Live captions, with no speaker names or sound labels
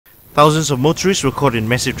Thousands of motorists were caught in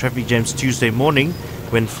massive traffic jams Tuesday morning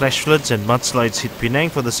when flash floods and mudslides hit Penang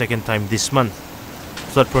for the second time this month.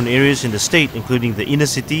 Flood-prone areas in the state, including the inner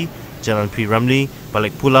city, Jalan P. Ramlee,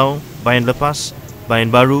 Balik Pulau, Bayan Lepas,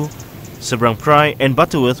 Bayan Baru, Seberang Perai and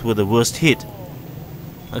Butterworth were the worst hit.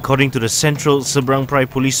 According to the Central Seberang Perai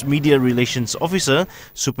Police Media Relations Officer,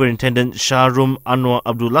 Superintendent Shahrum Anwar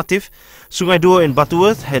Abdul Latif, Sungai Dua in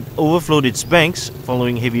Butterworth had overflowed its banks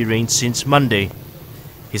following heavy rains since Monday.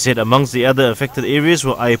 He said amongst the other affected areas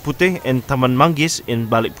were Air Puteh and Taman Manggis in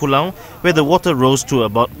Balik Pulau, where the water rose to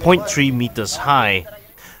about 0.3 meters high.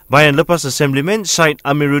 Bayan Lepas Assemblyman Syed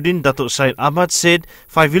Amiruddin Datuk Syed Ahmad said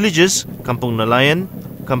 5 villages, Kampung Nelayan,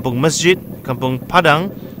 Kampung Masjid, Kampung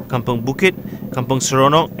Padang, Kampung Bukit, Kampung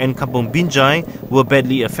Seronok and Kampung Binjai were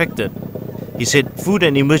badly affected. He said food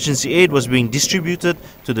and emergency aid was being distributed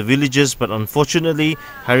to the villages, but unfortunately,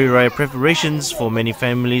 Hari Raya preparations for many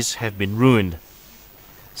families have been ruined.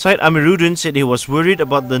 Syed Amiruddin said he was worried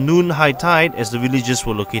about the noon high tide as the villages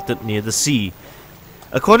were located near the sea.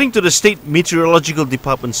 According to the State Meteorological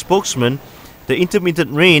Department spokesman, the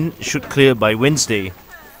intermittent rain should clear by Wednesday.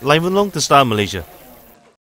 Live along to Star Malaysia.